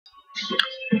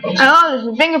Hello, this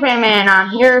is fingerpainterman. I'm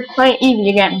here to play Evie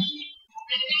again.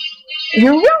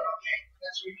 Here we go.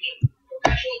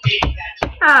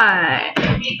 Hi.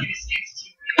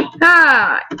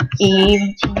 Hi,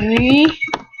 Evie.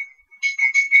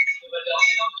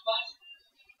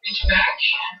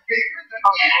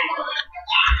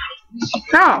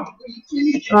 Oh.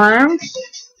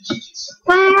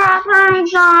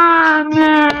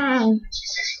 Fingerpainterman.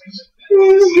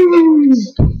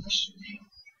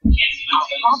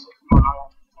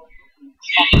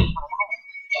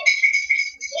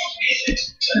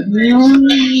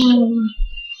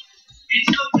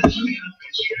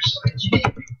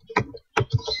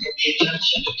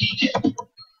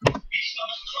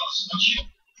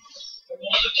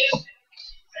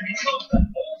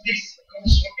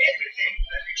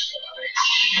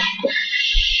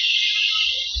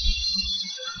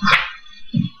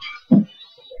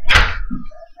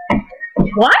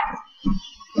 What?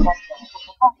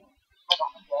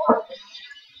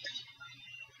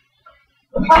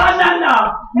 Oh, no.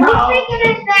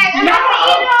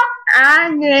 I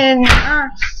did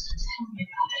not.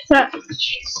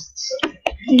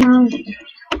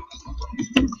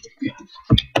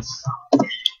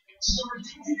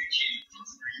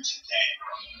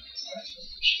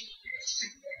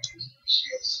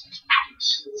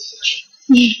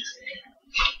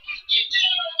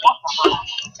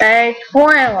 A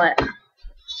toilet.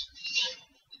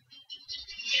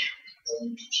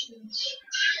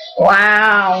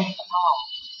 Wow.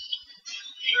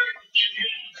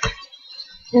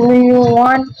 Do you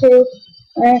want to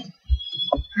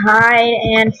hide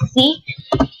and seek?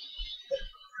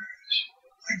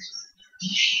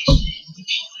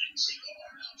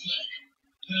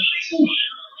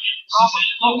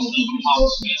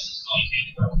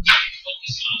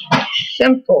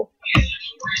 Simple.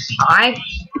 I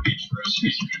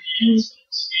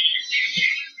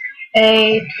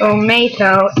a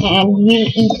tomato and you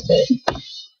eat it.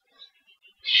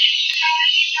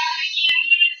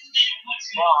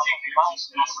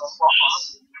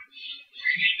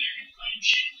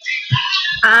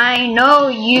 I know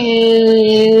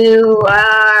you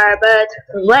are, but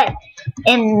what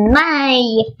in my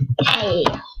day?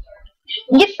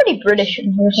 It gets pretty British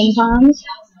in here sometimes.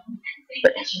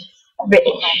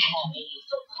 British.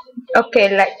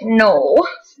 Okay, like no.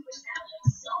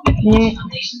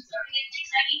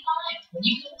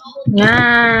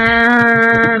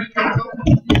 Nah.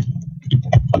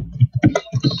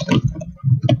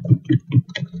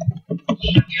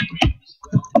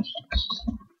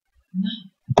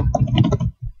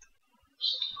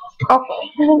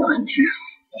 Okay, hang on here.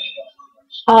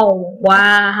 Oh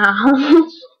wow.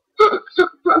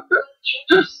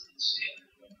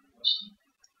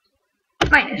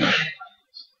 Minus.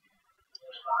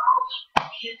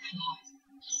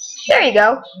 There you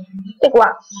go. Take a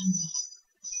while.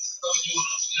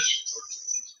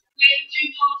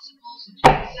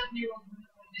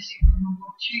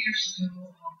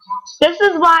 This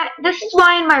is why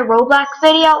in my Roblox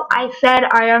video I said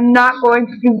I am not going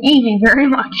to do Evie very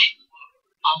much.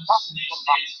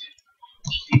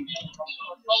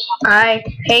 I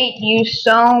hate you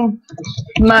so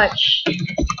much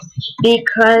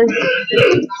because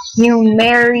you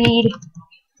married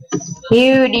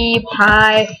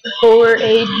PewDiePie for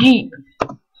a Jeep.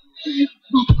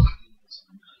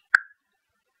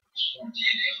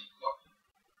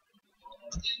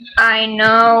 I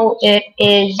know it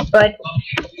is, but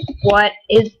what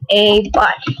is a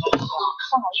butt?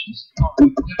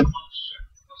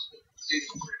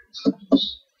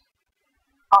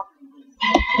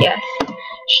 Yes.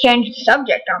 She changed the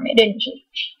subject on me, didn't she?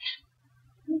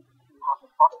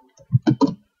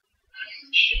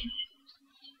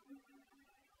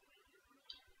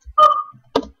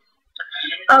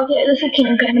 Okay, this is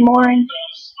getting kind of boring.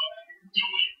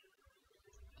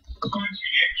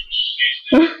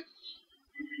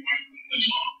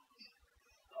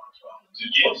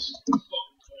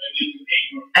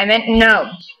 I meant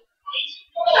no.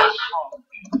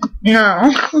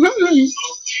 No.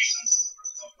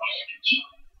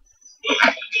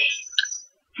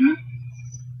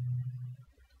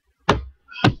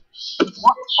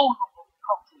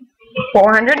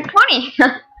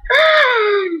 $420.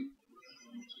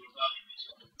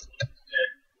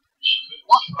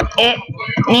 It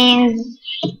means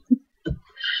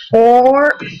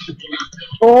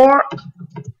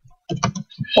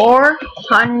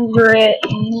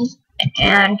 $400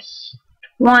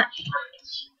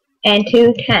 and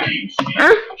 2 tens.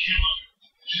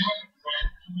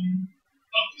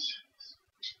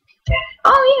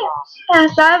 Oh yeah,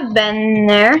 yes, I've been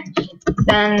there.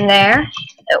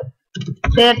 Oh,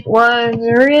 It was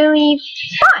really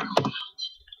fun.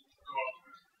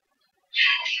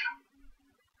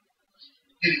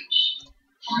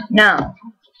 No.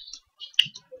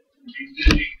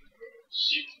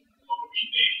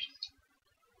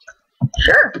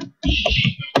 Sure.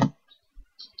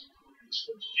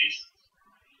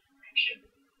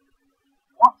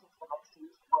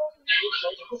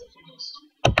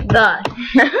 The.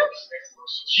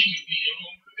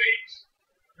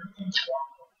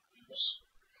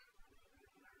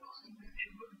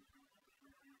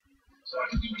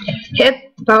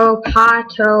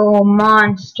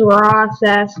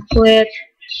 Hippopotomonstrous clip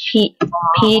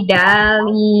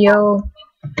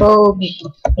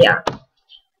pedaliophobia.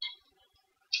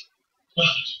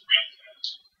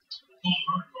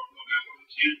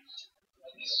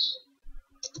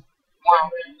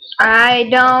 I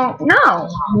don't know.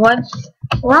 What's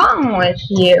wrong with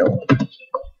you?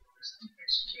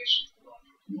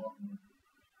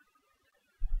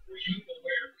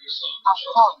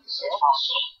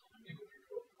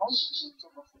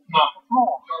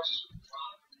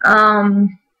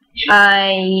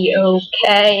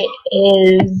 Okay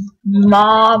is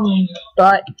mom,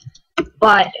 but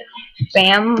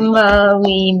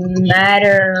family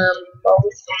matter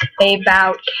most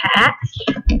about cats?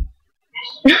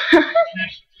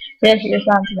 There's your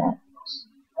response to that.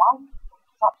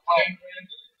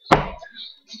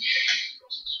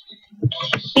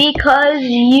 Because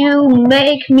you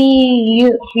make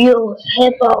me feel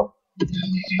hippo.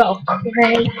 So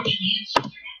great.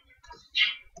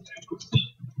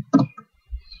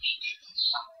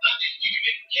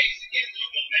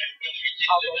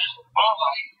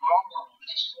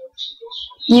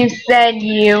 You said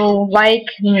you like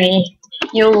me.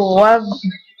 You love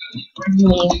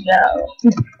me though.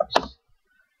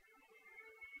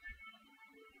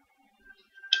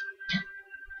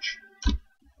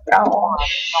 Oh.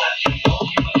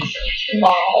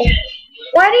 Wow.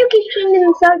 Why do you keep changing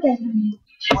the subject?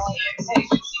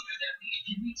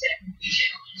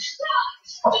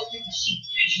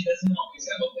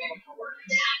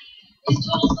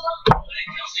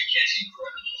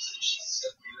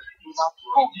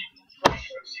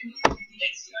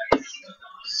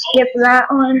 Skip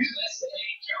that one.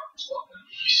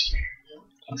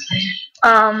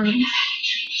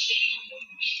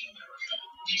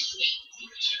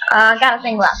 Gotta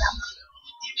think about that.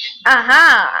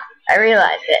 Aha! I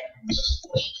realized it.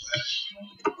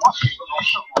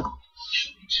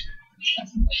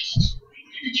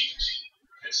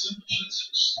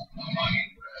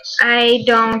 I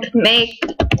don't make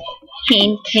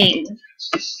paintings.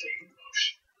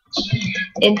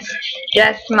 It's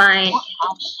just my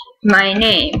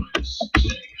name.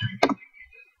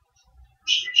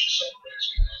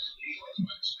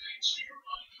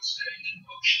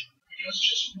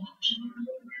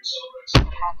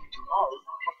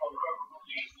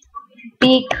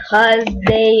 Because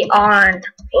they aren't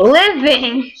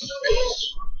living.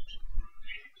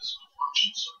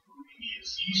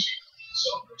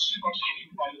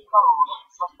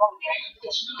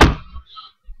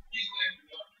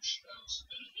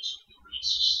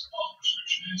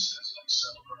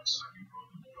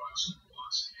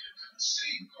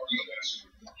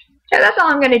 So that's all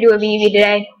I'm going to do with Evie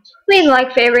today. Please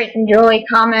like, favorite, enjoy,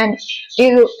 comment,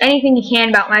 do anything you can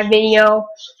about my video.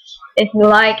 If you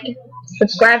liked,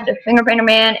 subscribe to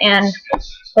Fingerpainterman, and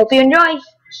hope you enjoy.